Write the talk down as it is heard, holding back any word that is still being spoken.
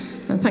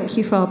and thank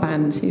you for our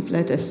band who've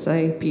led us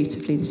so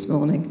beautifully this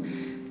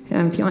morning.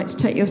 If you'd like to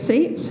take your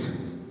seats.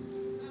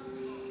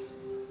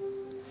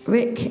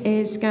 Ric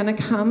is going to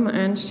come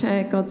and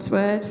share God's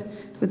word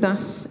with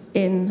us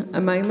in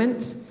a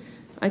moment.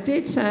 I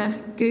did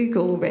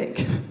Google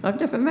Ric. I've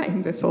never met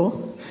him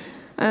before.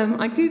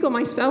 I Google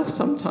myself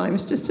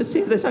sometimes just to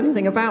see if there's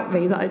anything about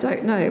me that I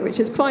don't know, which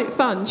is quite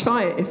fun.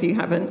 Try it if you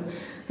haven't.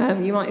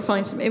 You might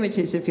find some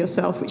images of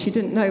yourself which you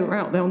didn't know were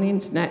out there on the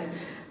internet.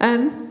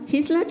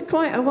 He's led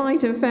quite a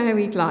wide and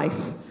varied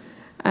life.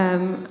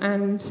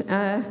 We're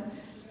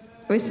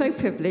so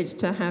privileged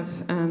to have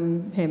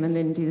him and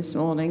Lindy this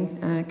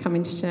morning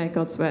coming to share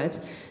God's word.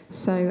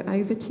 So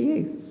over to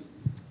you.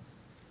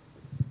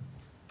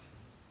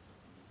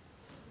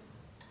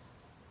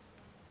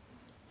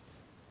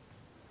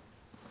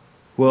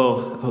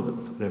 Well,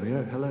 there we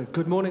go. Hello.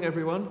 Good morning,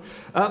 everyone.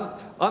 I'm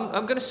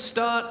going to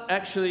start,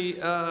 actually,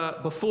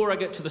 before I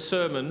get to the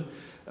sermon,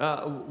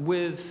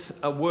 with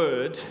a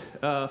word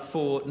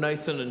for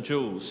Nathan and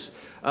Jules.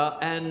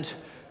 And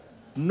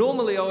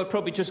normally I would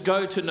probably just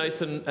go to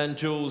Nathan and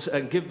Jules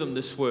and give them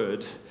this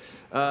word.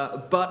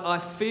 But I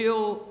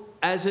feel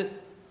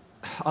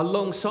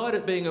alongside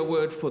it being a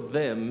word for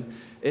them,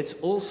 it's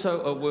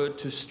also a word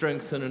to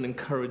strengthen and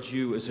encourage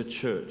you as a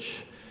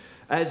church.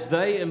 As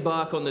they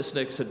embark on this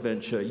next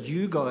adventure,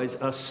 you guys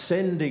are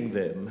sending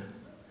them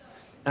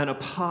and a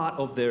part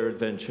of their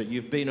adventure.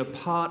 You've been a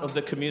part of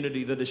the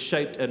community that has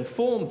shaped and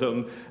formed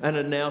them and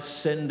are now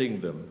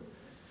sending them.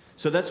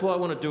 So that's why I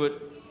want to do it,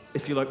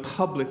 if you like,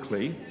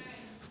 publicly,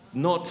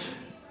 not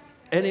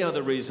any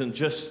other reason,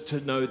 just to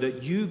know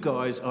that you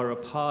guys are a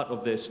part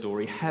of their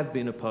story, have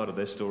been a part of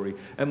their story,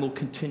 and will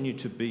continue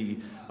to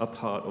be a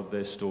part of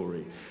their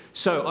story.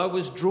 So I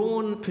was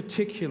drawn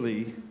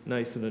particularly,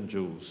 Nathan and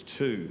Jules,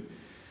 to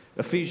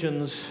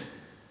Ephesians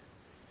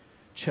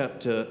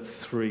chapter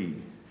 3.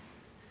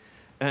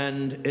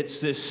 And it's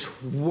this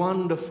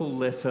wonderful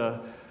letter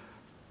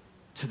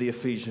to the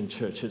Ephesian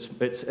church.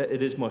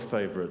 It is my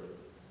favourite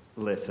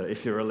letter,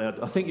 if you're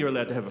allowed. I think you're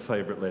allowed to have a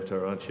favourite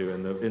letter, aren't you,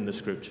 in the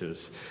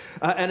scriptures?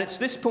 And it's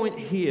this point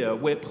here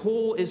where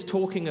Paul is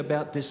talking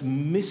about this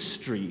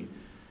mystery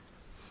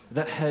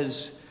that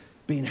has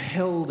been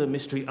held a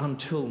mystery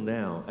until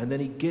now. And then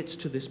he gets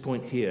to this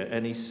point here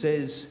and he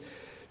says,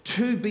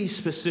 to be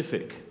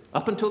specific.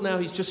 Up until now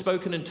he's just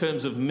spoken in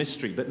terms of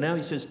mystery, but now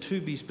he says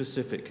to be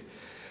specific.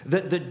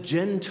 That the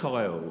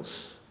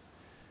Gentiles,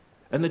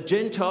 and the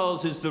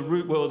Gentiles is the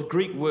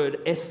Greek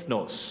word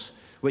ethnos,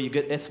 where you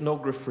get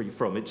ethnography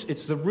from.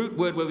 It's the root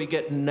word where we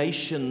get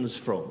nations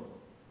from.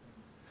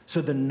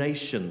 So the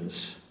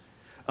nations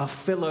are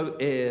fellow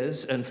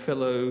heirs and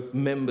fellow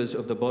members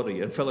of the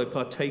body and fellow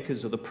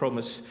partakers of the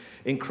promise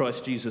in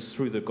Christ Jesus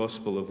through the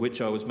gospel, of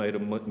which I was made a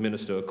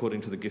minister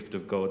according to the gift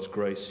of God's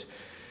grace,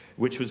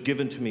 which was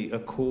given to me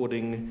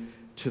according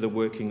to the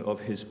working of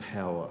his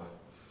power.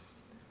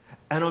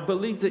 And I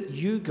believe that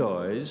you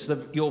guys,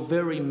 your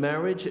very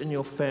marriage and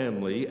your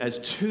family, as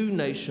two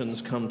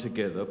nations come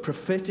together,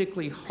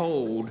 prophetically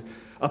hold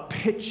a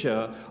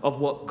picture of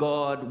what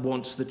God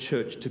wants the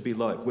church to be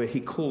like, where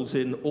he calls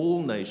in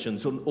all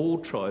nations and all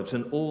tribes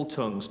and all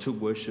tongues to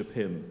worship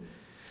him.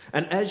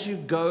 And as you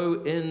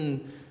go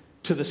in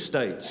to the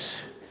States,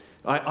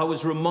 I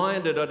was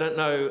reminded, I don't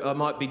know, I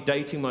might be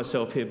dating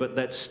myself here, but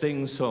that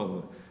Sting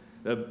song,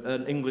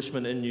 An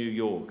Englishman in New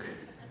York.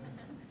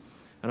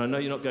 And I know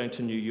you're not going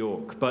to New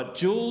York, but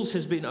Jules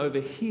has been over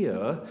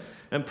here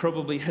and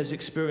probably has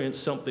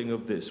experienced something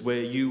of this,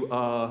 where you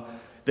are,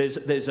 there's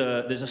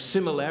a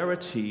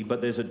similarity, but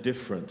there's a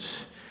difference.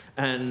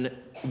 And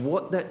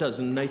what that does,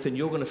 and Nathan,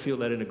 you're going to feel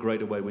that in a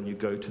greater way when you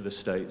go to the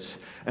States.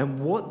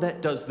 And what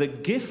that does, the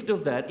gift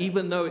of that,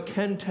 even though it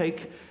can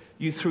take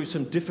you through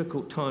some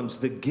difficult times,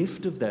 the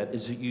gift of that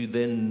is that you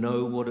then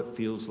know what it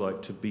feels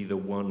like to be the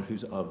one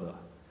who's other.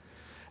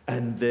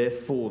 And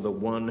therefore the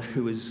one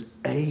who is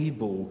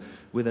able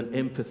with an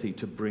empathy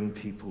to bring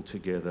people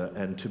together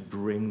and to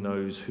bring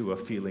those who are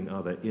feeling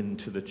other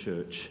into the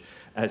church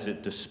as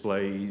it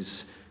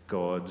displays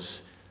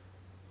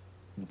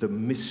the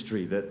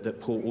mystery that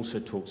Paul also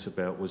talks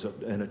about was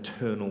an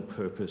eternal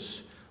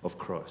purpose of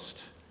Christ.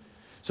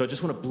 So I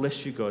just want to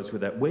bless you guys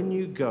with that. When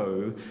you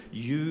go,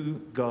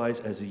 you guys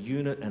as a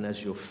unit and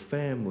as your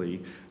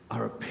family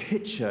are a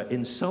picture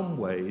in some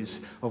ways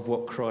of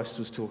what Christ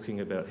was talking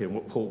about here, and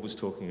what Paul was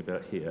talking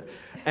about here.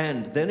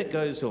 And then it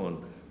goes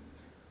on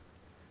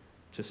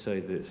to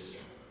say this.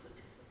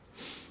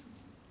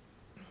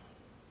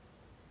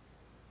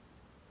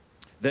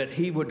 That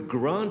he would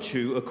grant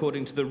you,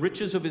 according to the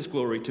riches of his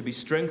glory, to be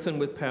strengthened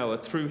with power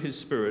through his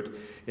Spirit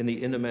in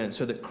the inner man,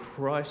 so that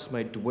Christ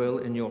may dwell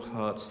in your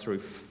hearts through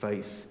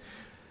faith.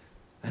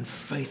 And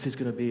faith is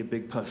going to be a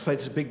big part.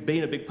 Faith has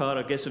been a big part,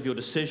 I guess, of your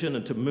decision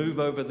and to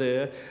move over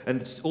there.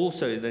 And it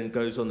also then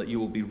goes on that you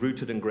will be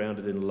rooted and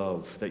grounded in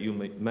love, that you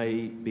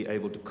may be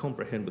able to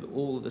comprehend with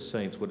all of the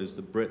saints what is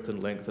the breadth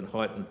and length and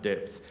height and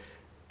depth,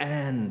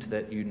 and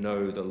that you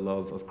know the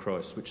love of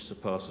Christ, which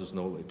surpasses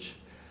knowledge.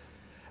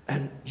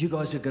 And you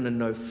guys are going to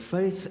know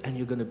faith, and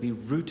you're going to be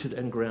rooted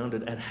and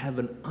grounded and have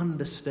an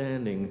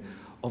understanding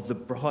of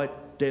the height,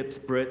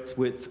 depth, breadth,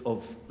 width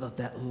of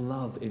that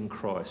love in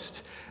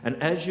Christ.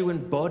 And as you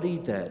embody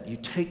that, you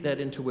take that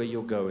into where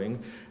you're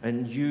going,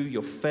 and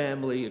your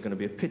family are going to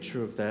be a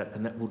picture of that,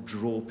 and that will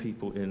draw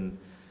people in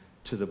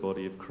to the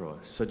body of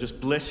Christ. So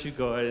just bless you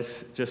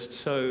guys, just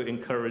so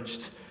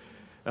encouraged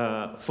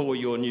for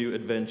your new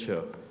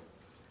adventure.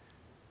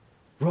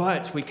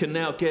 Right, we can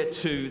now get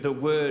to the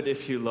word,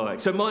 if you like.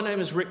 So my name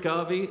is Ric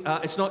Garvey.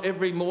 It's not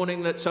every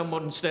morning that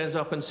someone stands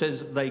up and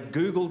says they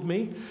Googled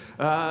me.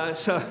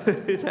 So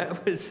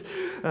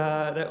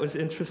that was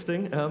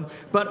interesting.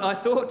 But I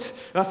thought,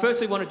 I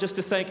firstly wanted just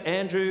to thank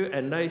Andrew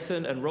and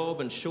Nathan and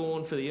Rob and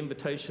Sean for the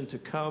invitation to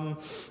come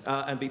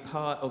and be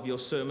part of your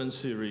sermon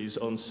series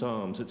on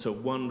Psalms. It's a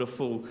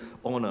wonderful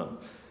honour.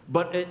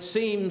 But it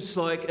seems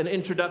like an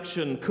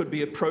introduction could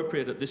be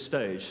appropriate at this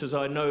stage, as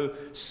I know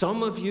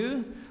some of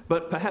you,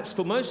 but perhaps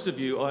for most of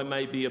you, I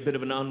may be a bit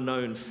of an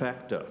unknown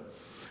factor.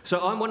 So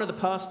I'm one of the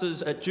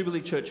pastors at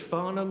Jubilee Church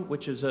Farnham,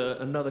 which is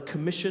another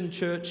commission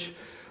church.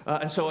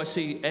 And so I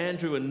see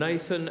Andrew and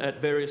Nathan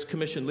at various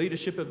commission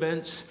leadership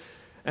events.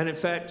 And in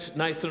fact,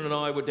 Nathan and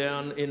I were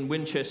down in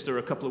Winchester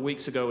a couple of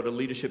weeks ago at a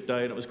leadership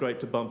day, and it was great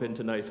to bump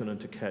into Nathan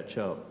and to catch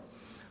up.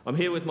 I'm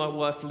here with my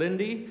wife,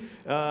 Lindy.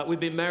 We've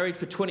been married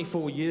for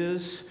 24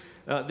 years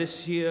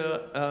this year,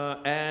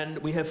 and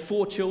we have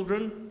 4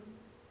 children.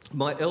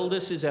 My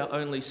eldest is our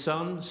only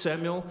son,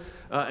 Samuel,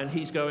 and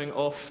he's going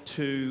off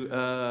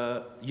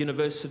to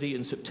university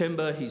in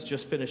September. He's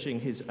just finishing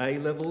his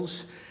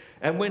A-levels.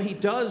 And when he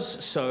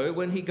does so,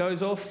 when he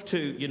goes off to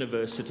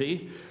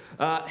university,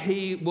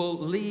 he will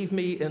leave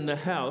me in the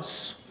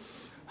house,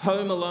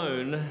 home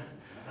alone,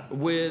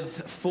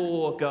 with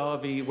 4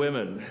 Garvey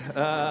women.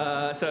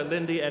 So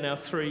Lindy and our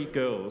 3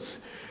 girls.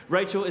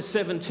 Rachel is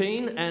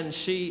 17 and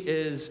she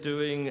is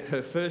doing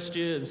her first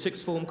year in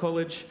sixth form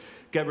college.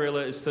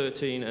 Gabriella is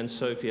 13 and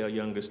Sophie, our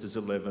youngest, is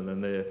 11,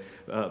 and they're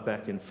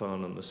back in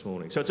Farnham this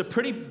morning. So it's a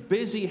pretty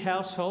busy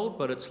household,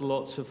 but it's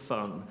lots of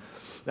fun.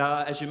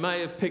 As you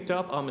may have picked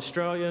up, I'm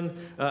Australian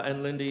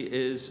and Lindy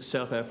is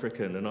South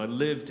African, and I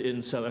lived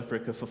in South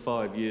Africa for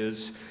 5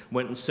 years,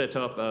 went and set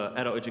up an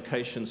adult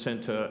education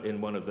centre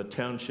in one of the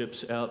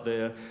townships out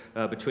there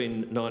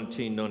between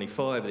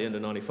 1995, the end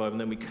of 95, and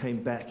then we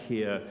came back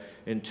here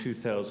in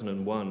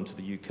 2001 to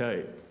the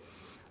UK.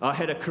 I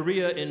had a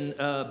career in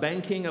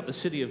banking up the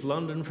City of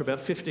London for about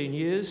 15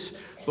 years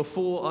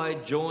before I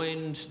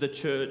joined the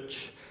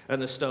church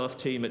and the staff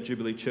team at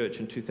Jubilee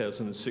Church in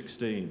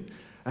 2016.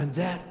 And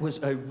that was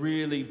a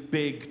really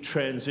big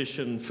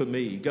transition for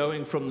me.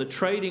 Going from the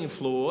trading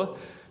floor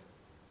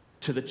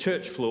to the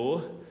church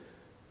floor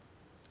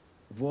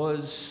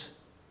was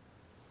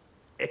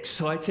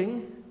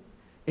exciting,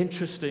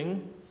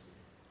 interesting,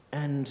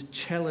 and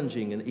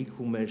challenging in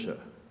equal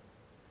measure.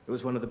 It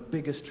was one of the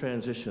biggest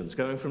transitions,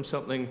 going from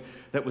something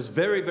that was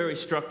very, very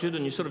structured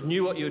and you sort of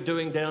knew what you were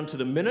doing down to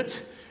the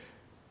minute,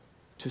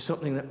 to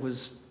something that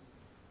was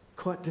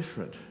quite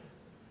different.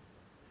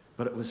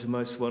 But it was the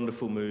most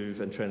wonderful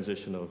move and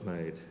transition I've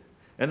made.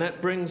 And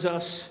that brings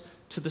us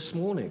to this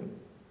morning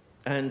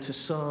and to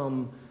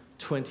Psalm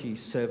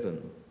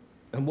 27.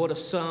 And what a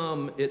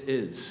psalm it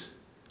is.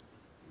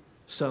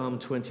 Psalm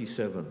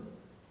 27.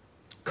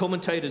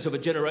 Commentators of a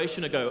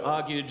generation ago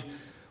argued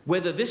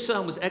whether this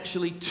psalm was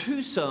actually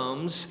 2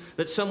 psalms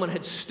that someone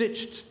had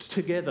stitched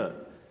together.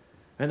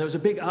 And there was a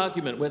big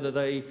argument whether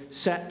they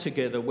sat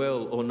together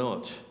well or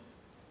not.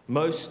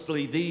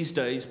 Mostly these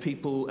days,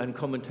 people and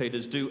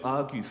commentators do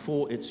argue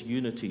for its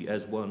unity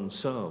as one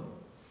psalm.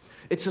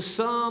 It's a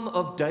psalm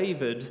of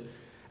David,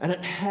 and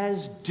it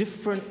has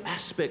different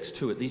aspects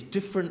to it, these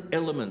different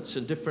elements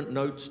and different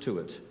notes to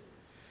it.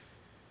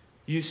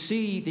 You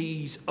see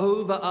these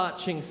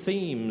overarching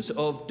themes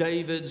of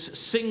David's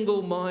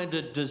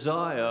single-minded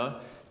desire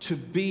to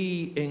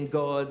be in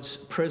God's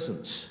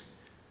presence,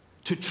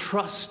 to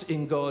trust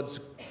in God's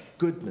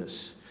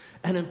goodness.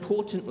 And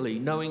importantly,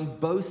 knowing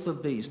both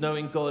of these,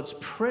 knowing God's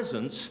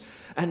presence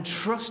and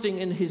trusting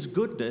in his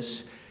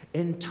goodness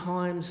in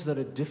times that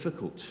are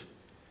difficult,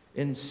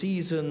 in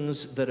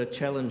seasons that are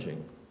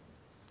challenging.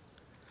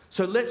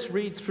 So let's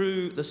read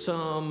through the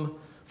psalm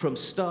from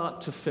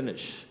start to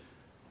finish.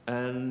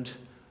 And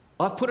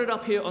I've put it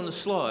up here on the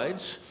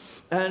slides,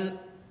 and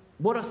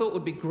what I thought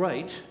would be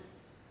great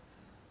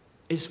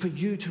is for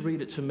you to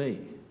read it to me.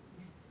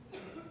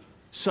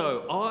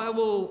 So I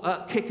will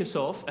kick us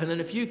off, and then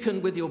if you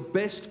can, with your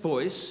best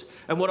voice,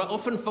 and what I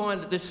often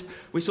find that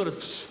we sort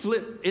of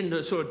flip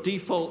into sort of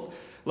default,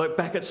 like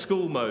back at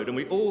school mode, and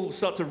we all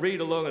start to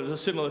read along at a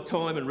similar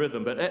time and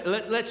rhythm, but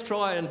let's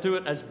try and do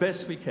it as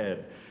best we can.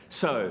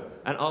 So,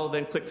 and I'll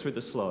then click through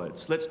the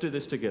slides. Let's do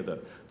this together.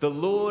 The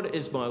Lord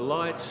is my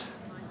light.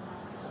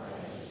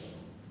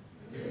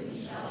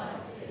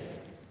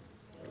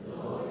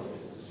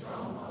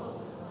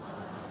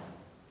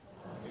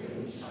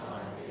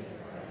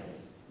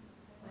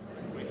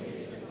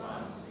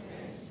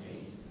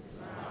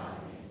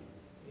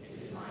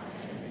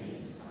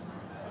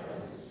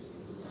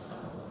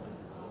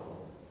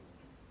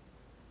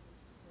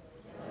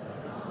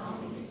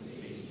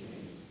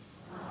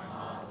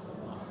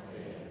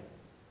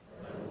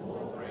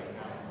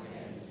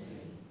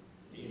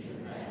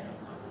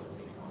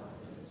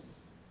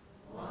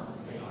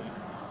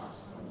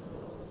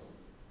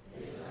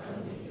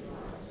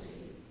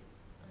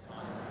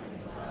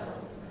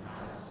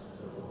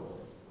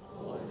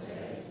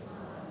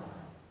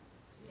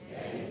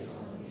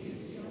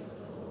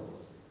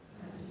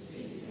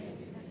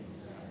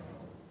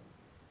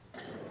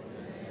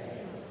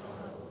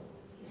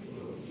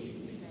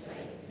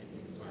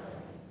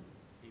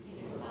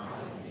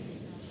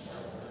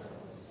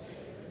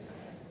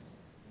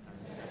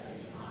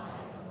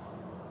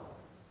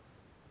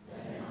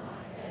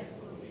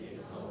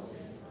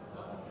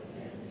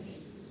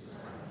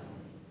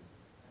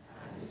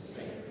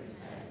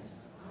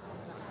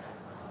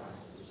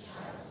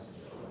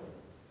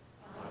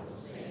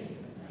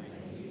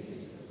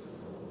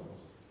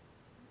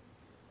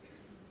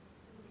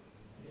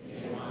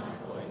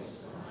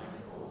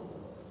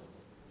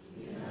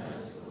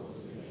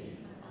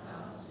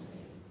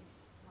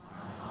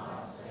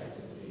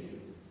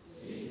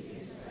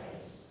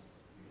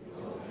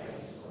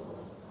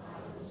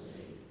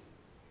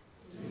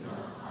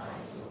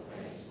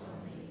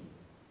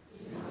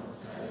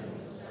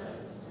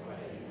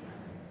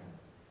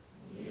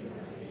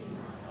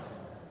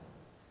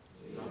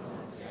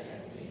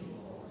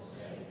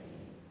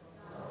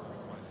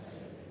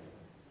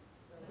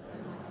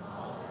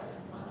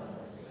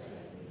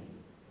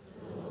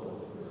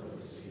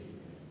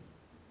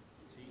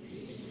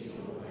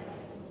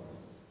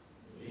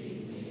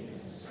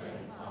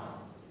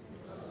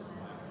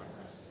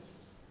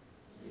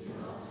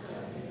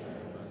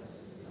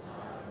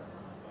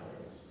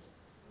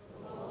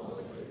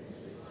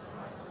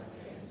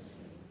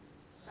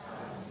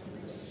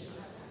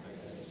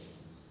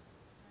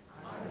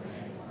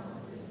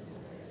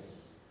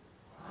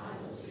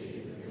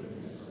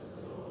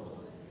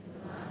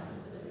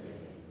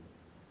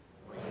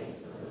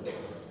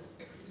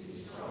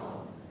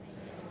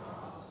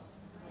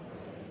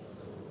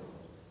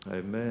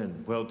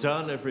 Amen. Well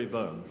done,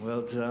 everyone.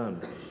 Well done.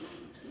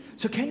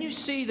 So can you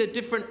see the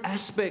different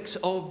aspects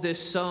of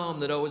this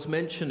psalm that I was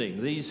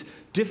mentioning? These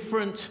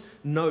different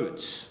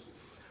notes.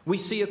 We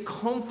see a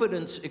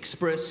confidence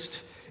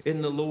expressed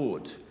in the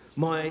Lord.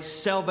 My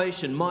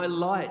salvation, my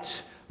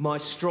light, my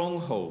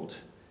stronghold.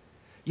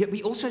 Yet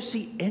we also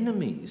see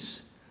enemies,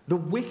 the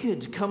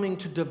wicked coming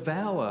to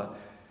devour,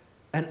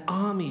 and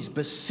armies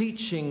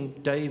beseeching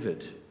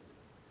David.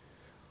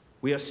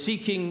 We are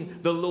seeking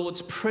the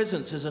Lord's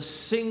presence as a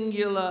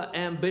singular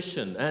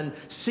ambition and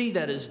see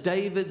that as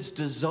David's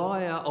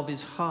desire of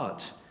his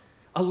heart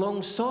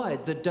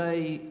alongside the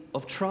day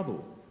of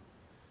trouble.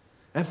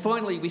 And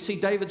finally, we see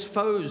David's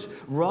foes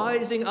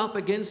rising up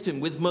against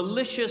him with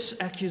malicious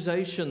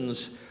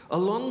accusations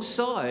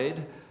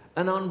alongside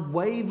an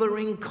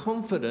unwavering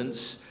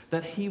confidence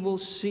that he will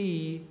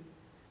see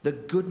the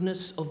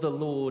goodness of the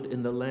Lord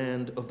in the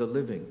land of the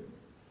living.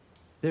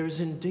 There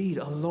is indeed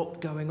a lot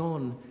going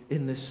on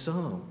in this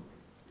psalm.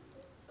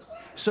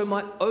 So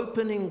my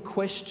opening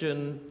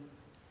question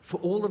for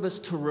all of us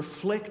to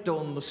reflect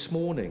on this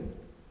morning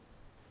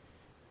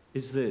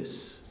is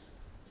this: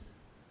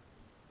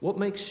 what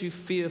makes you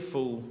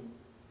fearful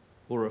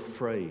or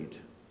afraid?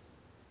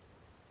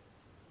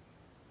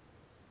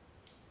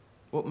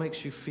 What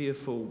makes you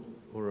fearful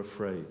or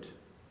afraid?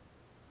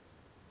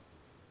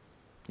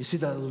 You see,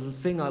 the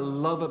thing I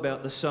love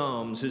about the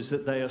Psalms is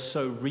that they are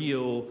so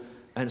real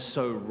and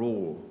so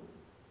raw.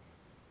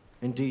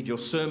 Indeed, your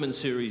sermon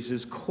series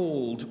is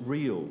called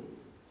Real.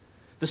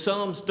 The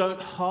Psalms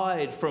don't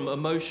hide from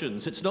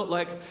emotions. It's not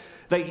like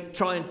they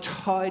try and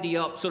tidy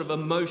up sort of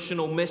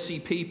emotional, messy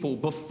people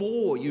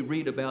before you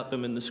read about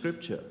them in the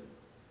Scripture.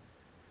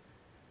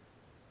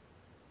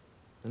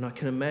 And I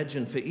can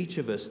imagine for each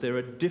of us there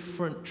are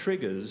different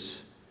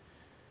triggers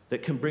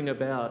that can bring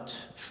about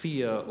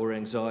fear or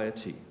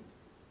anxiety.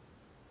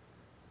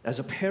 As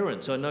a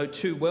parent, I know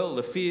too well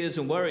the fears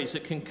and worries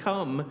that can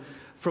come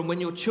from when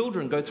your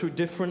children go through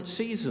different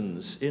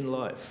seasons in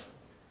life.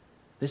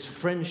 There's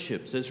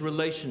friendships, there's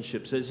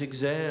relationships, there's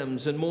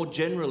exams, and more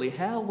generally,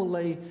 how will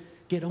they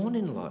get on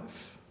in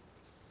life?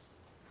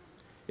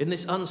 In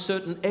this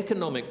uncertain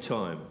economic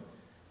time,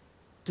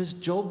 does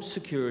job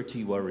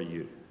security worry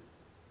you?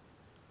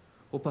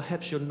 Or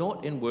perhaps you're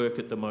not in work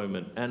at the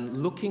moment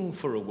and looking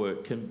for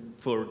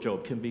a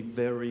job can be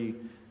very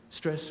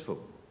stressful.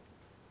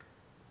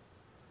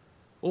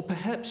 Or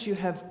perhaps you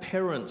have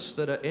parents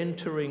that are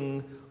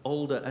entering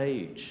older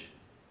age,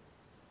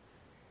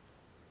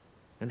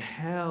 and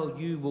how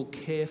you will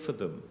care for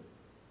them,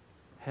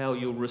 how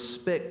you'll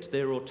respect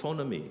their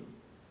autonomy,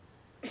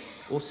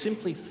 or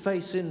simply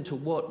face into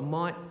what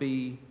might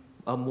be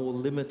a more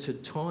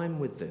limited time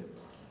with them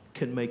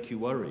can make you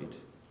worried.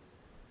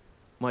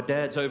 My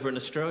dad's over in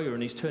Australia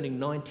and he's turning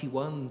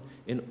 91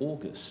 in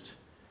August.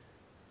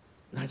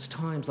 And it's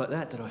times like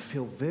that I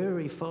feel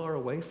very far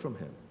away from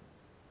him.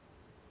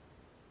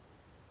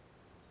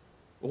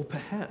 Or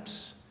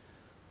perhaps,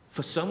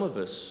 for some of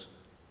us,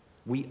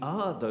 we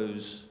are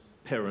those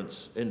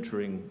parents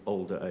entering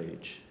older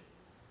age,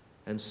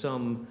 and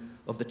some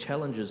of the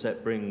challenges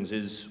that brings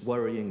is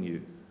worrying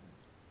you.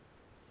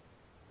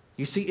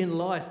 You see, in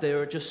life,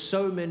 there are just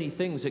so many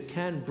things that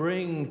can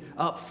bring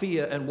up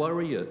fear and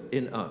worry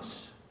in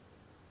us.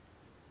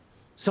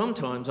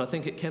 Sometimes I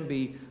think it can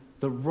be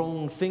the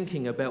wrong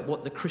thinking about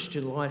what the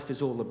Christian life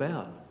is all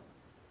about.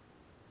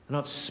 And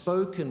I've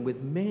spoken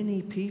with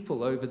many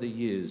people over the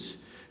years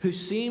who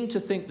seem to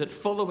think that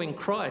following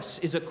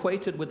Christ is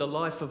equated with a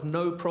life of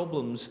no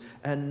problems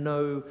and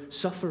no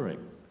suffering.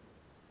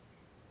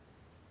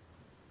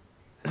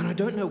 And I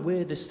don't know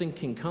where this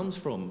thinking comes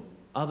from,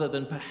 other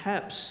than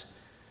perhaps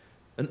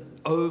an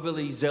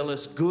overly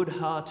zealous,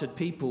 good-hearted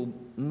people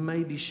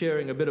may be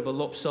sharing a bit of a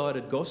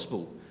lopsided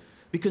gospel,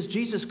 because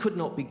Jesus could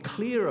not be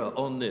clearer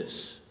on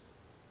this.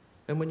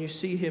 And when you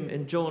see him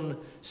in John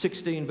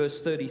 16,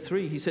 verse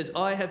 33, he says,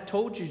 I have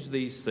told you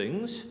these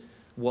things.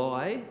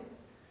 Why?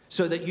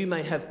 So that you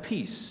may have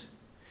peace.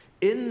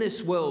 In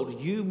this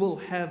world you will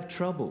have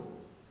trouble.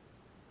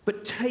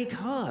 But take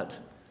heart.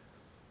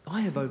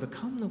 I have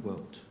overcome the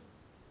world.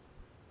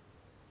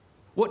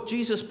 What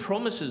Jesus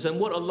promises and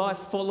what a life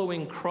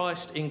following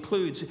Christ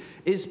includes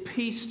is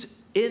peace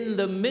in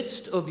the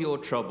midst of your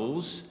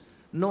troubles,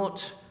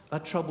 not a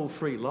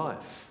trouble-free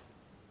life.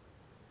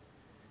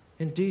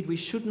 Indeed, we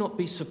should not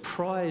be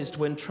surprised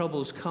when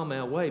troubles come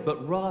our way,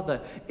 but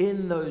rather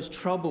in those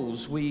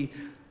troubles we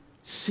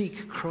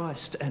seek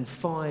Christ and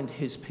find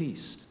his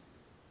peace.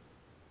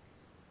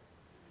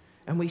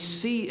 And we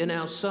see in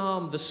our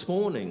psalm this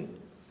morning,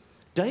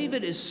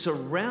 David is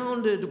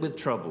surrounded with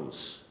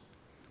troubles,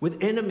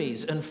 with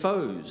enemies and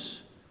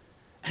foes,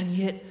 and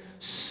yet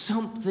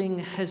something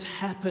has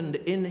happened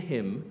in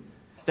him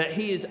that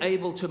he is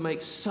able to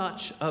make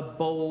such a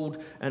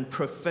bold and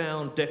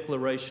profound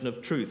declaration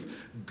of truth.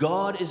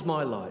 God is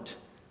my light,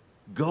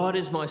 God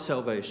is my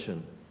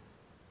salvation,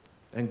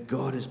 and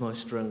God is my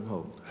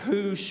stronghold.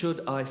 Who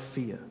should I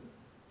fear?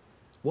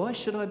 Why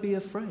should I be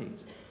afraid?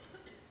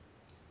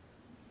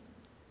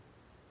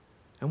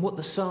 And what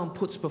the psalm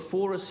puts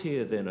before us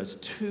here then is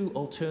two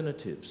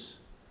alternatives: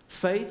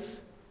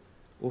 faith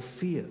or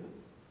fear.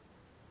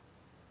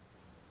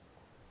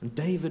 And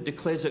David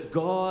declares that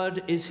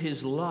God is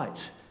his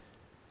light.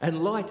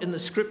 And light in the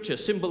scripture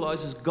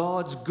symbolizes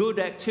God's good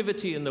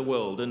activity in the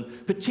world,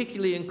 and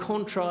particularly in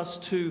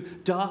contrast to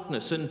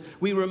darkness. And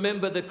we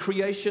remember the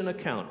creation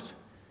account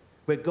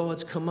where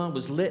God's command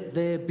was, "Let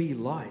there be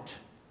light."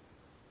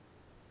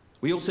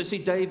 We also see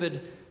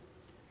David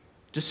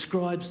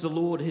describes the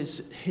Lord,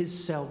 his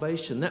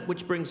salvation, that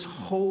which brings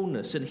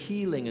wholeness and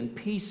healing and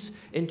peace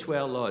into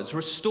our lives,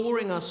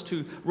 restoring us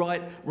to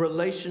right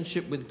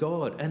relationship with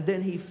God. And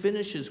then he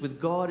finishes with,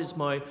 "God is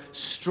my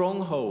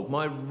stronghold,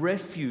 my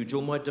refuge,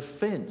 or my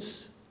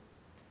defense."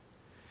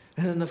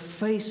 And in the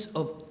face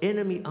of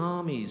enemy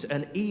armies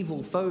and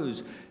evil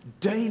foes,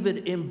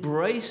 David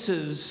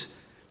embraces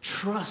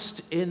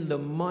trust in the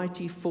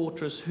mighty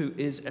fortress who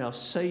is our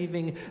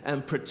saving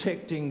and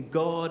protecting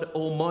God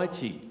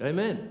Almighty.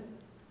 Amen.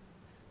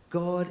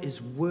 God is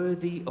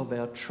worthy of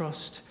our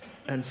trust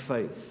and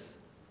faith.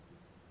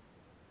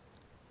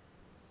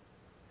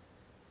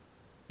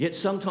 Yet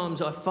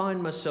sometimes I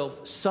find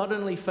myself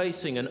suddenly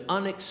facing an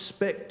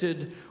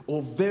unexpected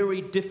or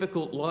very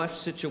difficult life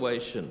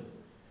situation.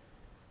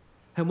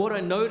 And what I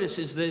notice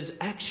is there's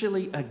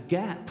actually a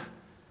gap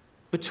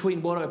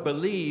between what I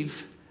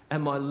believe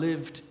and my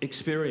lived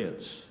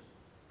experience.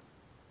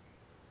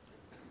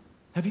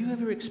 Have you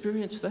ever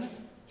experienced that?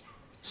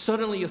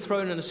 Suddenly you're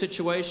thrown in a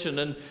situation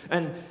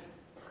and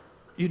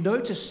you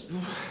notice,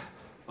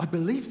 I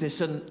believe this,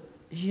 and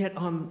yet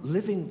I'm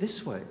living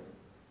this way.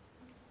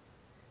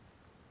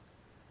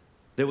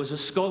 There was a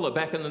scholar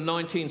back in the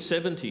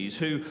 1970s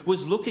who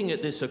was looking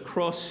at this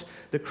across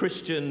the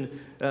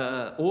Christian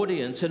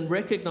audience and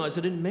recognized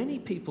that in many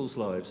people's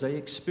lives they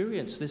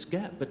experience this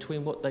gap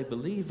between what they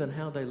believe and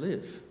how they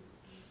live,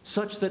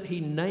 such that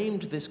he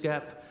named this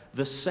gap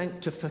the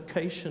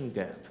sanctification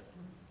gap.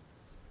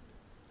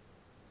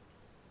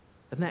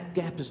 And that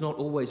gap is not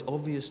always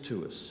obvious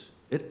to us.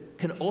 It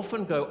can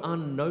often go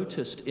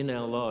unnoticed in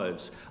our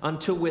lives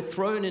until we're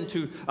thrown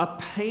into a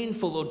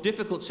painful or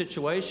difficult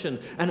situation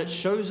and it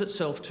shows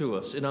itself to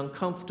us in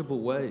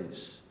uncomfortable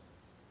ways.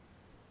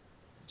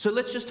 So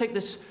let's just take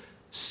this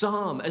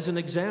psalm as an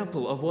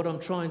example of what I'm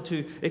trying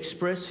to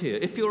express here.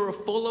 If you're a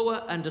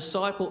follower and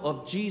disciple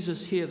of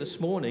Jesus here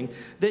this morning,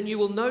 then you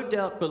will no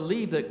doubt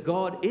believe that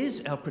God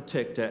is our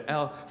protector,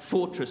 our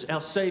fortress,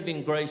 our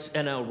saving grace,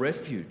 and our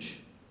refuge.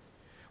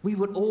 We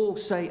would all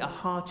say a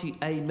hearty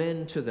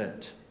amen to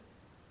that.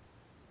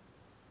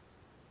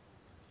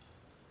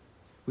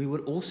 We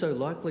would also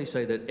likely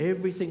say that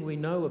everything we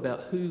know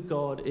about who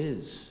God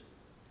is,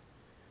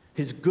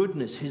 his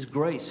goodness, his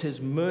grace,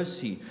 his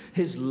mercy,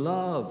 his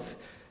love,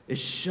 is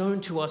shown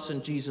to us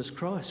in Jesus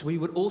Christ. We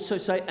would also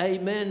say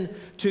amen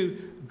to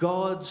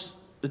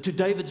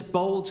David's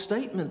bold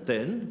statement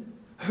then,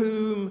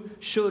 "Whom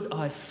should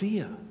I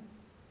fear?"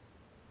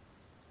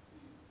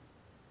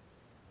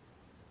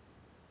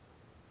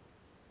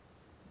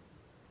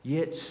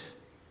 Yet,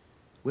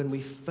 when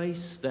we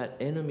face that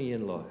enemy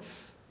in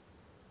life,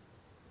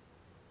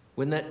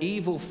 when that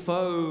evil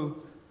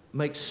foe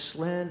makes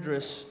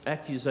slanderous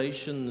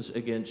accusations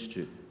against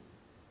you,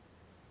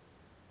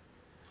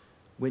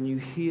 when you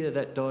hear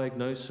that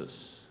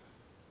diagnosis,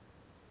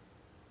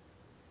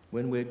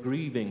 when we're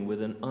grieving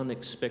with an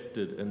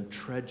unexpected and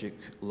tragic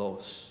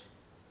loss,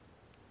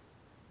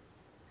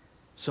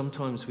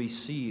 sometimes we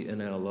see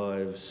in our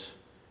lives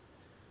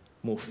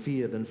more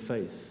fear than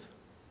faith.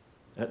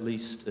 At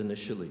least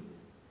initially.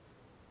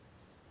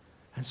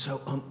 And so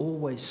I'm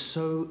always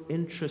so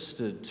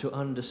interested to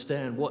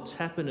understand what's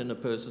happened in a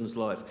person's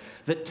life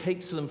that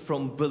takes them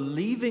from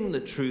believing the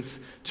truth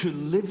to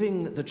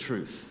living the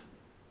truth.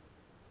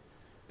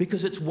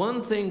 Because it's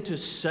one thing to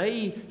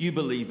say you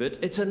believe it,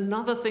 it's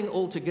another thing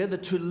altogether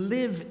to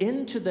live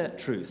into that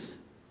truth.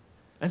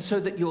 And so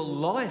that your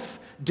life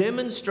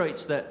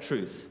demonstrates that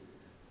truth,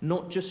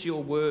 not just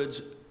your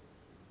words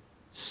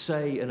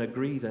say and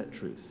agree that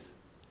truth.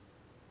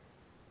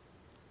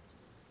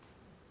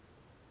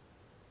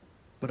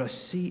 But I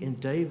see in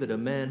David a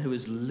man who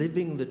is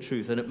living the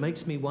truth, and it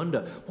makes me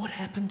wonder, what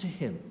happened to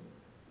him?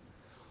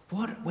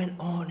 What went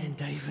on in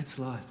David's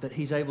life that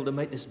he's able to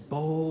make this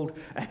bold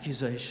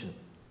accusation?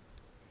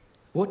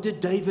 What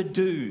did David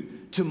do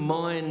to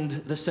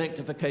mind the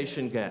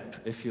sanctification gap,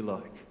 if you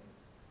like?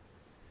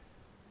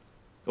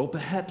 Or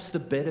perhaps the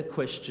better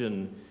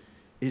question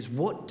is,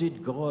 what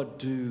did God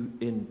do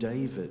in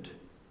David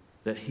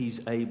that he's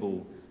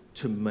able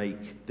to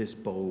make this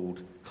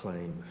bold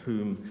claim?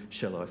 Whom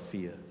shall I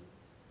fear?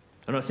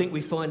 And I think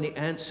we find the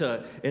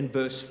answer in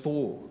verse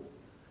 4.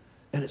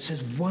 And it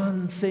says,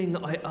 "One thing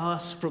I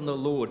ask from the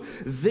Lord,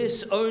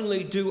 this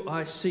only do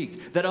I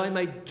seek, that I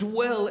may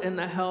dwell in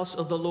the house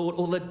of the Lord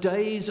all the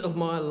days of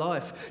my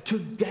life, to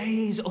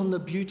gaze on the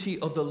beauty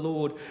of the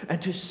Lord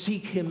and to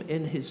seek him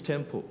in his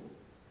temple."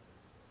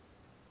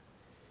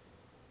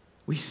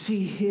 We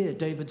see here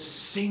David's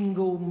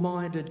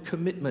single-minded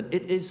commitment.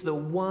 It is the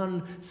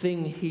one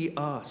thing he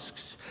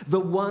asks, the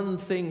one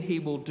thing he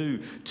will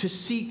do, to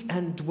seek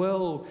and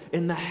dwell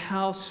in the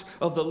house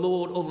of the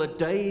Lord all the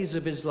days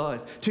of his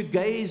life, to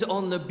gaze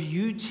on the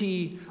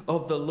beauty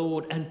of the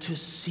Lord and to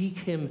seek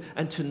him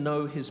and to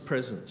know his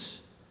presence.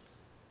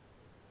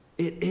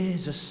 It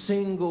is a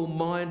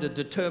single-minded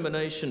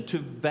determination to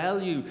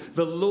value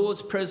the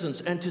Lord's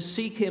presence and to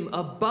seek him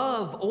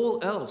above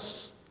all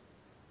else.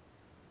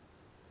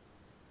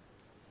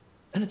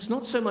 And it's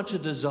not so much a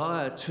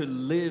desire to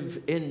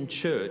live in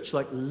church,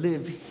 like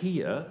live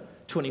here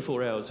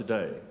 24 hours a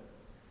day.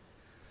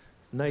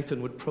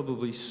 Nathan would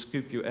probably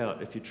scoop you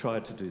out if you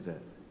tried to do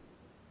that.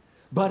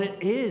 But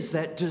it is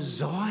that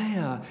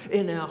desire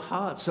in our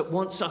hearts that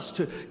wants us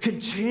to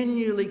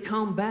continually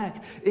come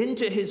back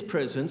into his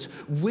presence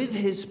with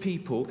his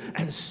people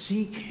and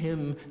seek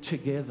him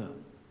together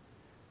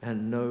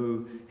and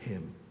know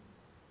him.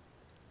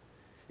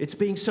 It's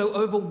being so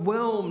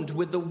overwhelmed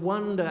with the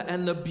wonder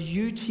and the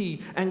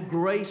beauty and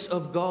grace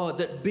of God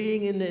that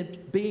being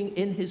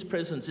in his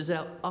presence is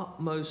our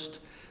utmost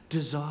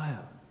desire.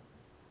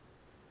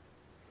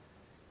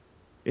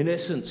 In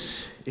essence,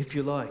 if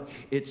you like,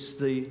 it's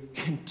the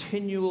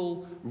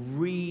continual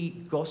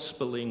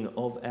re-gospeling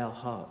of our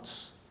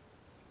hearts,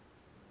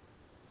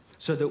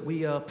 so that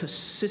we are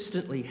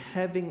persistently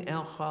having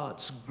our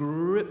hearts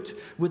gripped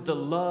with the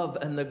love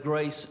and the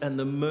grace and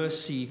the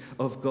mercy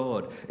of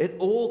God. It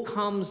all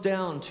comes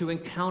down to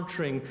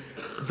encountering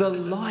the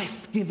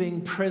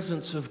life-giving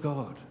presence of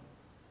God.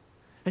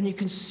 And you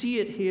can see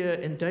it here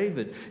in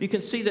David. You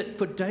can see that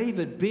for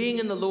David, being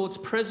in the Lord's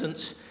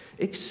presence,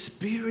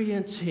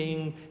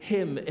 experiencing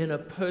him in a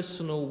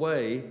personal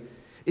way,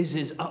 is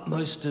his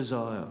utmost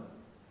desire.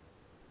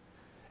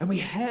 And we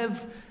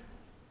have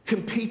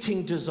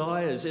competing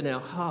desires in our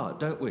heart,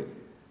 don't we?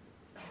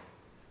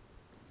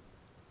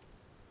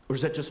 Or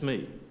is that just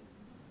me?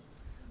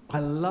 I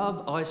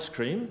love ice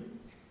cream.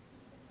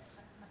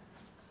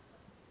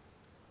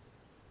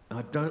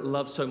 I don't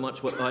love so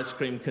much what ice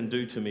cream can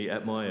do to me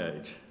at my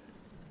age.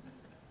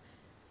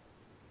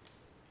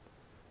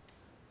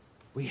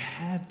 We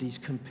have these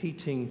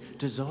competing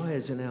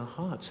desires in our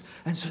hearts.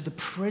 And so the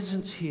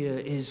presence here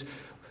is,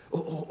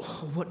 or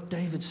what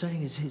David's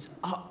saying is his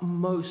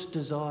utmost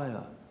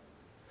desire.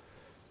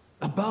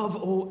 Above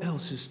all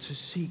else is to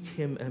seek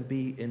him and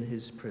be in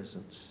his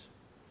presence.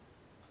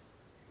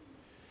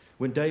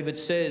 When David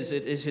says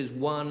it is his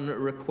one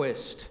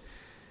request,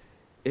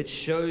 it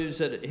shows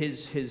that it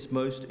is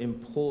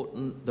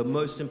the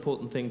most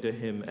important thing to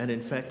him. And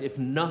in fact, if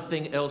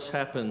nothing else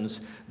happens,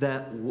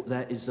 that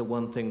is the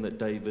one thing that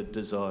David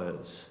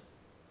desires.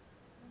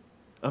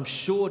 I'm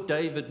sure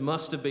David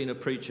must have been a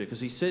preacher,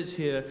 because he says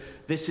here,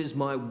 this is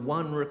my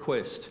one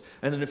request.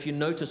 And then if you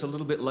notice a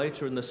little bit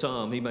later in the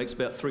psalm, he makes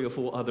about 3 or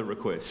 4 other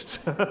requests.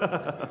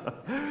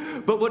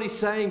 But what he's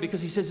saying,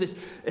 because he says this,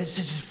 it's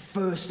his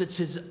first, it's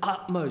his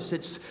utmost,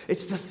 it's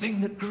the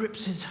thing that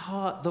grips his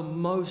heart the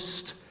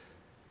most,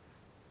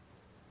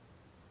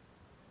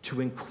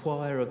 to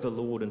inquire of the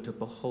Lord and to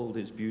behold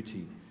his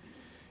beauty.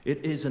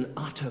 It is an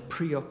utter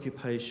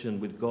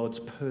preoccupation with God's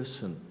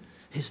person,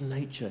 his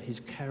nature, his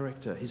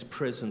character, his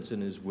presence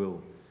and his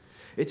will.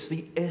 It's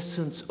the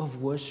essence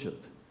of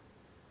worship.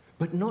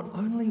 But not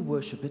only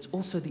worship, it's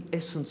also the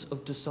essence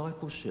of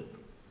discipleship.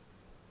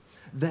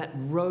 That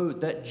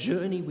road, that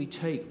journey we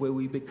take where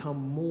we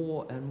become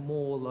more and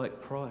more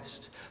like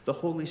Christ. The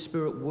Holy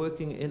Spirit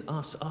working in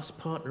us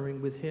partnering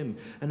with him.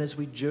 And as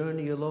we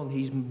journey along,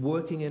 he's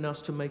working in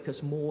us to make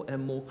us more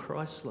and more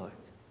Christ-like.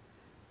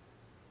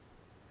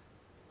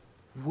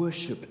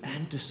 Worship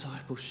and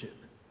discipleship.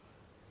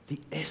 The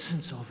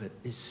essence of it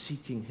is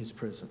seeking his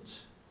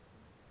presence.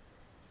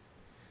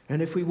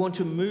 And if we want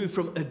to move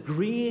from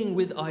agreeing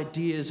with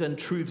ideas and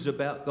truths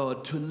about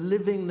God to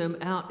living them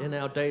out in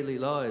our daily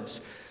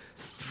lives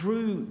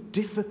through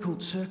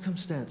difficult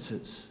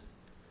circumstances,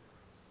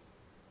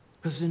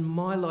 because in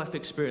my life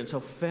experience,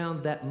 I've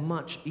found that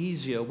much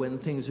easier when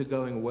things are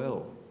going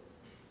well.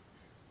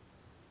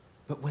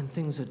 But when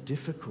things are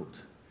difficult,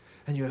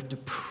 and you have to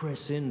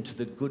press into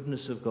the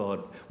goodness of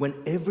God, when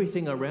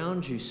everything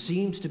around you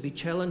seems to be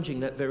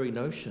challenging that very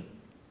notion,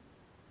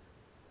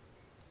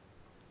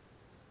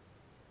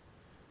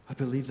 I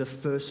believe the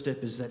first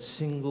step is that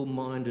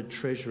single-minded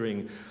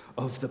treasuring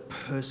of the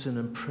person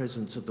and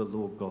presence of the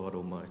Lord God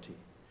Almighty.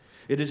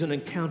 It is an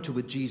encounter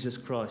with Jesus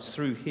Christ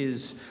through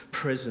his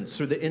presence,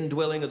 through the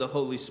indwelling of the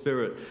Holy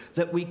Spirit,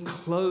 that we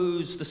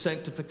close the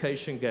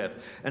sanctification gap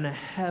and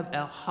have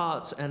our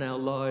hearts and our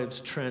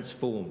lives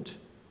transformed.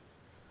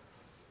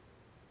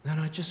 And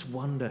I just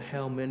wonder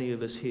how many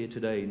of us here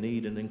today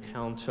need an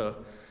encounter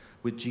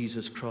with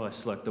Jesus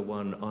Christ like the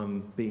one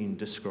I'm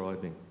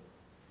describing.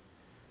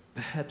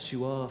 Perhaps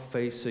you are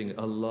facing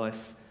a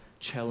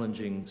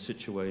life-challenging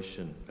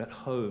situation at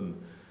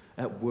home,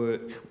 at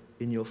work,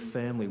 in your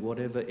family,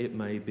 whatever it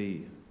may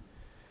be.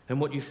 And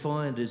what you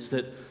find is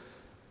that,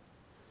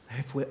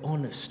 if we're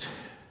honest,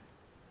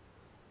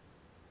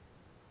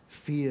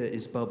 fear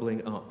is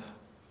bubbling up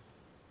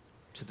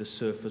to the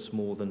surface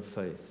more than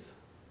faith.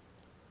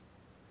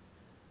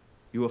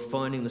 You are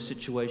finding the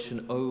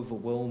situation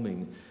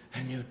overwhelming,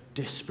 and you're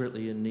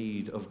desperately in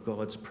need of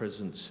God's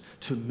presence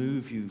to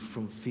move you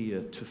from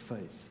fear to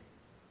faith.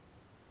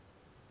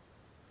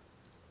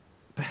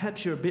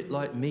 Perhaps you're a bit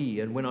like me,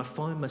 and when I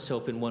find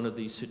myself in one of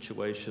these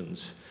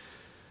situations,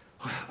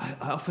 I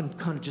often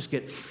kind of just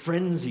get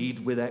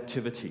frenzied with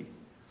activity.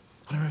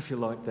 I don't know if you're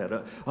like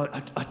that.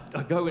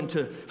 I go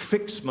into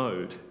fix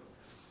mode.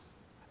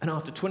 And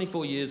after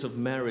 24 years of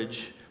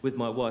marriage with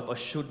my wife, I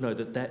should know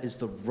that that is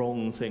the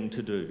wrong thing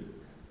to do.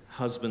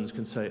 Husbands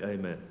can say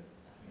amen.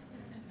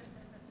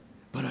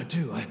 But I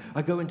do.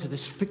 I go into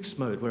this fix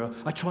mode where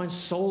I try and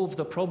solve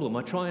the problem.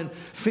 I try and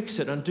fix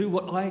it and do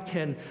what I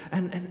can.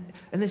 And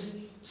there's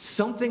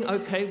something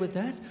okay with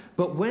that.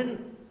 But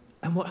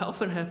what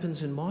often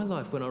happens in my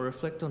life when I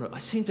reflect on it, I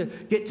seem to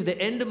get to the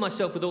end of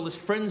myself with all this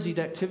frenzied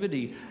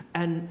activity,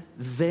 and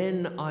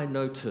then I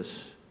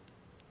notice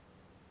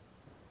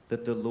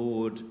that the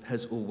Lord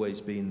has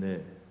always been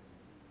there,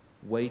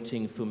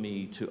 waiting for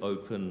me to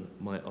open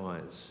my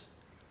eyes,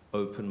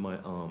 open my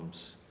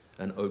arms,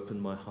 and open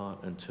my heart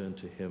and turn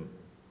to Him.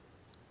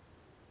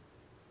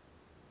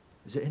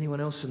 Is there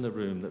anyone else in the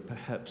room that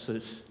perhaps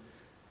this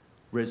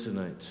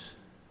resonates?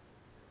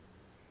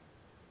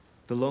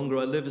 The longer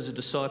I live as a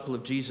disciple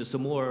of Jesus, the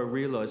more I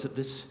realize that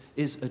this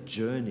is a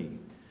journey,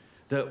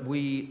 that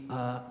we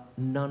are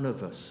none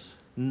of us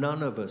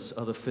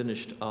are the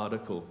finished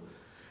article,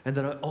 and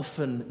that I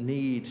often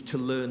need to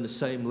learn the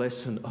same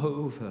lesson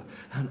over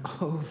and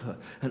over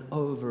and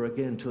over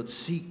again till it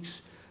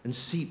seeks and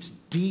seeps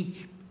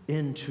deep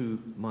into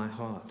my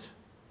heart.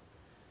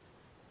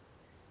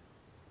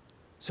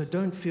 So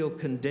don't feel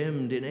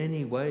condemned in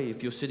any way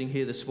if you're sitting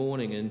here this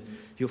morning and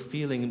you're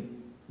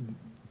feeling a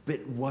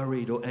bit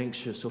worried or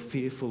anxious or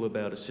fearful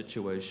about a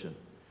situation.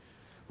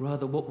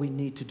 Rather, what we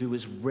need to do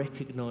is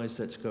recognize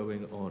that's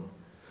going on.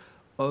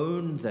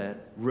 Own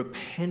that,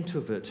 repent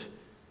of it,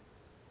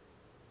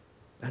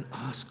 and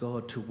ask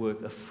God to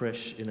work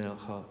afresh in our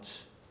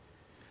hearts.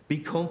 Be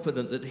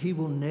confident that He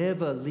will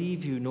never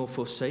leave you nor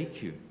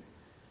forsake you,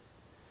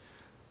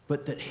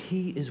 but that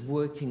He is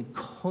working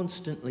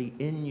constantly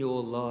in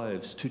your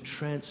lives to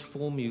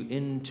transform you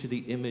into the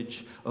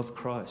image of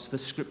Christ. The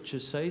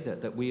scriptures say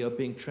that we are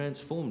being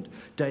transformed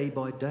day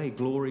by day,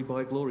 glory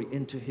by glory,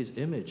 into His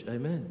image.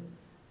 Amen.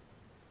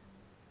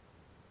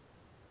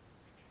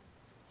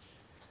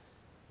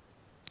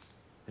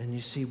 And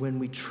you see, when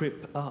we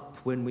trip up,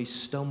 when we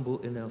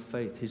stumble in our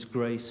faith, His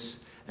grace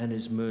and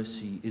His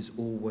mercy is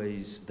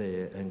always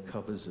there and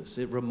covers us.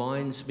 It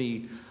reminds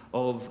me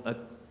of a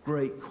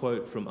great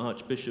quote from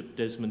Archbishop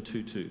Desmond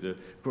Tutu, the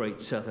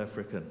great South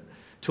African,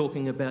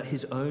 talking about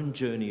his own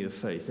journey of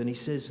faith. And he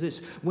says this: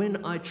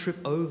 "When I trip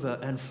over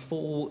and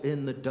fall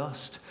in the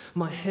dust,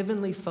 my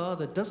Heavenly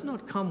Father does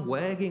not come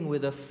wagging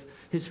with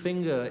his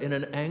finger in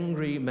an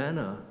angry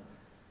manner,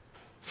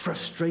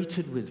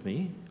 frustrated with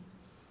me,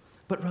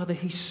 but rather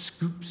He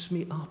scoops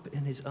me up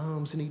in His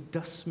arms and He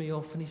dusts me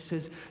off and He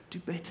says, 'Do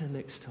better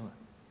next time.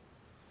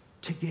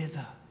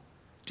 Together,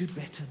 do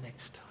better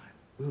next time.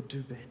 We'll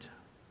do better.'"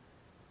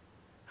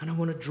 And I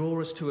want to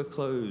draw us to a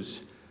close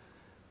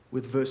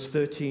with verse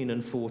 13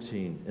 and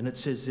 14. And it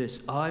says this: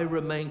 "I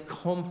remain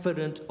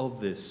confident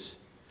of this.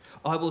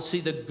 I will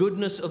see the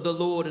goodness of the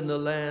Lord in the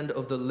land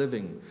of the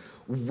living.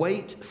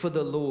 Wait for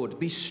the Lord.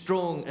 Be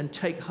strong and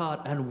take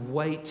heart and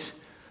wait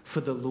for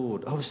the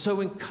Lord." I was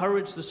so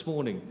encouraged this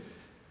morning,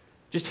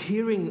 just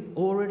hearing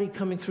already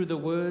coming through the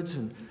words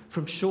and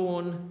from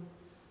Sean.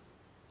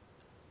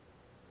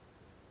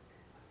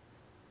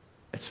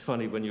 It's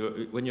funny, when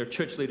you're a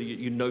church leader,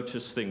 you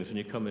notice things when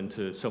you come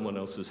into someone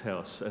else's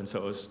house. And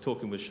so I was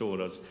talking with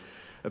Sean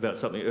about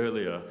something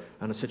earlier,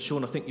 and I said,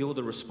 "Sean, I think you're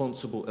the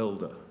responsible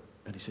elder."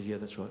 And he said, "Yeah,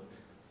 that's right."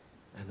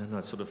 And then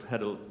I sort of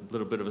had a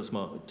little bit of a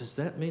smile. "Does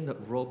that mean that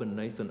Rob and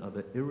Nathan are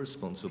the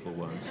irresponsible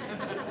ones?"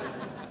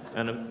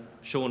 And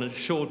Sean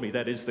assured me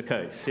that is the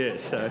case,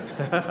 yes.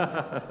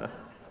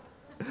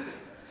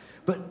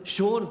 But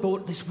Sean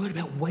brought this word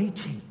about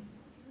waiting.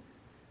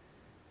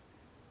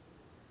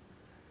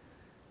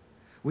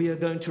 We are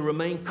going to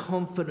remain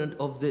confident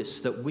of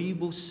this, that we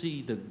will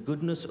see the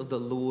goodness of the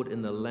Lord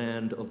in the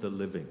land of the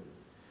living.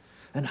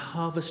 And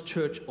Harvest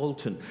Church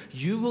Alton,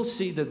 you will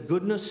see the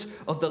goodness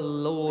of the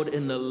Lord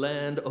in the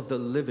land of the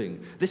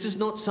living. This is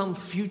not some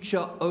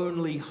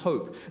future-only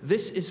hope.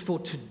 This is for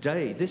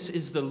today. This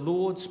is the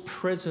Lord's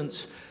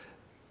presence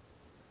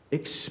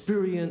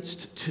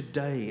experienced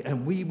today,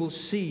 and we will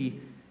see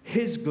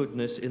His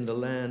goodness in the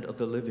land of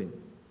the living.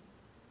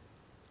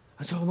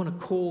 And so I want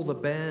to call the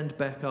band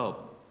back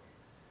up.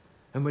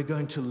 And we're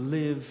going to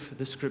live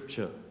the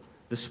scripture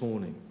this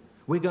morning.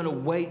 We're going to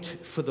wait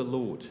for the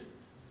Lord.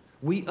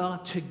 We are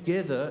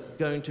together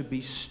going to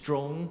be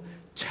strong,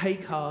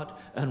 take heart,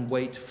 and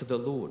wait for the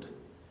Lord.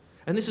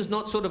 And this is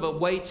not sort of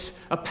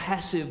a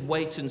passive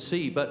wait and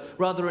see, but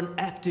rather an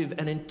active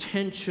and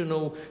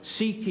intentional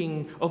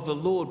seeking of the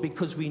Lord,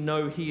 because we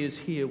know He is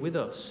here with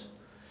us.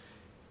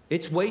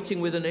 It's waiting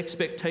with an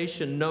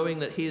expectation, knowing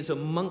that He is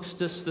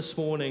amongst us this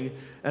morning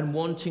and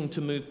wanting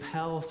to move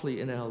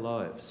powerfully in our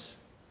lives.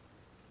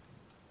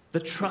 The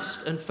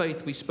trust and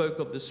faith we spoke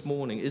of this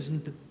morning is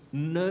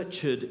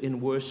nurtured in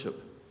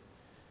worship.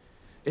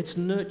 It's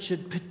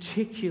nurtured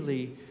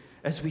particularly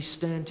as we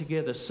stand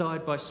together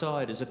side by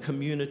side as a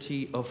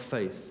community of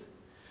faith.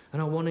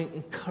 And I want to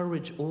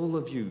encourage all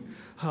of you,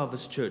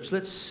 Harvest Church.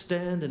 Let's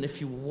stand, and if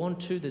you want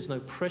to, there's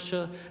no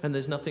pressure and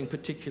there's nothing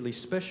particularly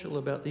special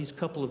about these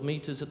couple of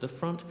meters at the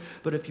front.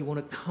 But if you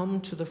want to come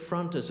to the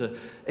front as an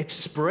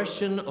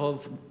expression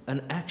of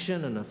an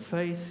action and a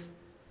faith,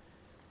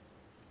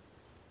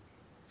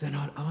 then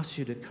I'd ask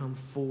you to come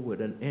forward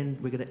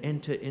and we're going to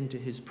enter into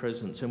his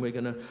presence, and we're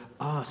going to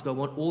ask. I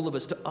want all of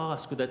us to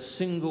ask with that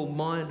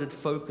single-minded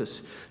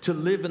focus to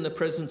live in the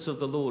presence of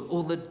the Lord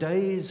all the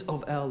days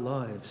of our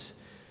lives,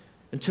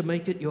 and to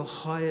make it your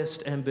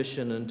highest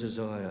ambition and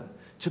desire,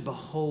 to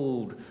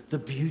behold the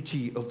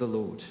beauty of the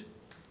Lord.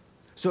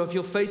 So if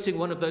you're facing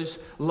one of those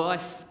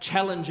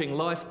life-challenging,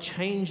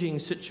 life-changing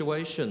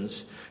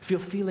situations, if you're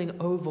feeling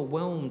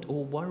overwhelmed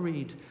or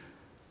worried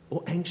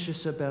or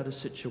anxious about a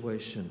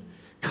situation,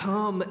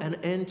 come and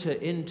enter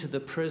into the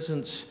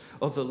presence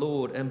of the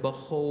Lord and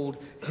behold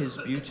his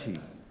beauty.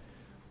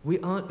 We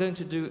aren't going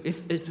to do,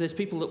 if there's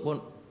people that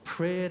want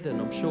prayer, then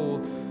I'm sure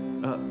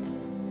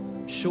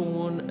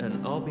Sean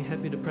and I'll be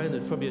happy to pray.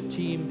 There's probably a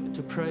team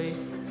to pray.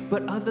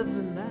 But other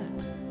than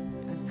that,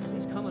 and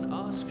please come and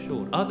ask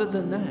Sean, other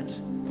than that,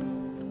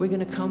 we're going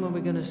to come and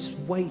we're going to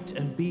wait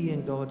and be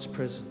in God's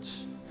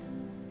presence.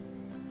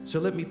 So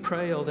let me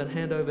pray. I'll then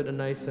hand over to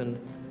Nathan.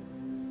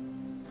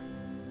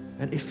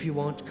 And if you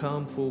want,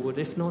 come forward.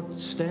 If not,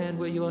 stand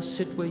where you are,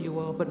 sit where you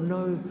are. But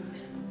know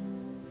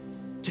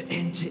to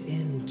enter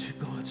into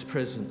God's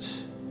presence,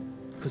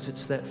 because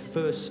it's that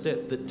first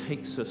step that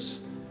takes us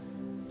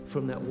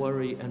from that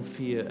worry and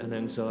fear and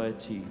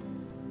anxiety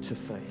to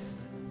faith.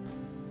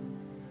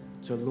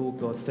 So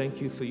Lord God,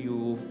 thank you for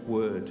your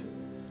word.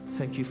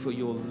 Thank you for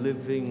your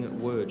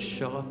living word,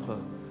 sharper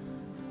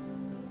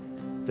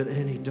than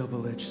any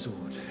double-edged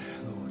sword,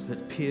 Lord,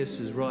 that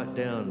pierces right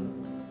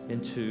down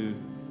into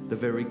the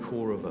very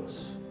core of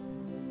us.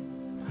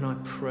 And I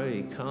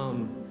pray,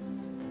 come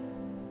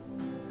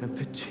and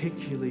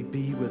particularly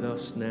be with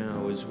us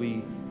now as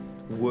we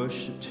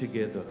worship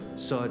together,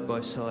 side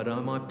by side.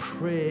 My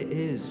prayer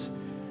is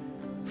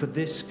for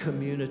this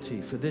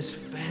community, for this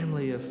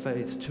family of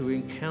faith to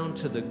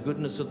encounter the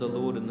goodness of the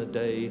Lord in the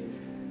day,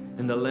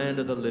 in the land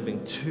of the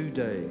living,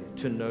 today,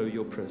 to know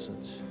your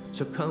presence.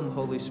 So come,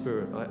 Holy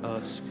Spirit, I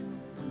ask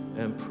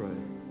and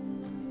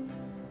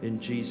pray. In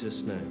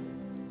Jesus' name,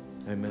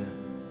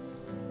 amen.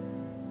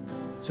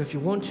 So if you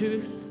want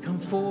to, come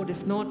forward.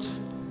 If not,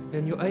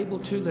 and you're able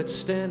to, let's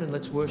stand and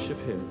let's worship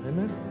him.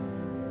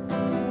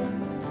 Amen.